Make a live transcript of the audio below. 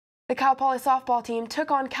The Cal Poly softball team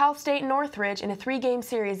took on Cal State Northridge in a 3-game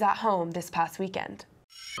series at home this past weekend.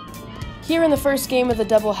 Here in the first game of the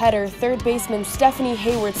doubleheader, third baseman Stephanie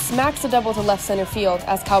Hayward smacks a double to left center field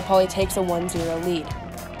as Cal Poly takes a 1-0 lead.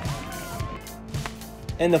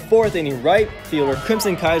 In the fourth inning, right fielder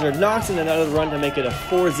Crimson Kaiser knocks in another run to make it a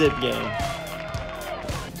 4-zip game.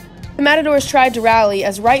 The Matadors tried to rally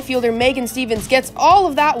as right fielder Megan Stevens gets all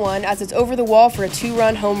of that one as it's over the wall for a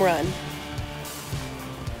 2-run home run.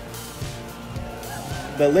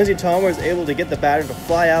 But Lindsey Chalmers is able to get the batter to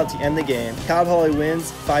fly out to end the game. Cal Poly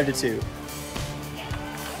wins 5-2.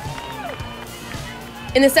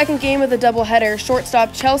 In the second game of the doubleheader,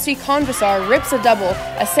 shortstop Chelsea Convisar rips a double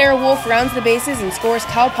as Sarah Wolf rounds the bases and scores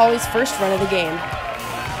Cal Poly's first run of the game.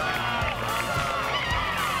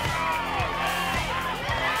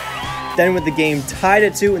 Then with the game tied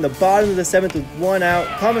at 2 in the bottom of the 7th with 1 out,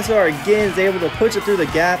 Convisar again is able to push it through the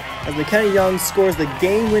gap as McKenna Young scores the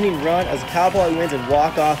game-winning run as Cal Poly wins in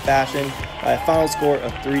walk-off fashion by a final score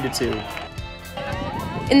of 3-2.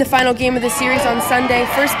 In the final game of the series on Sunday,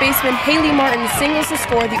 first baseman Haley Martin singles to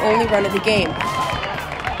score the only run of the game.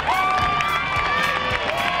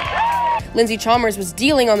 Lindsey Chalmers was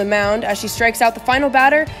dealing on the mound as she strikes out the final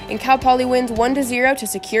batter, and Cal Poly wins 1-0 to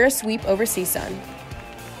secure a sweep over CSUN.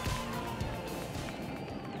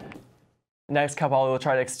 Next, Cal Poly will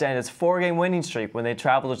try to extend its 4-game winning streak when they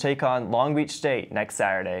travel to take on Long Beach State next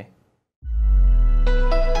Saturday.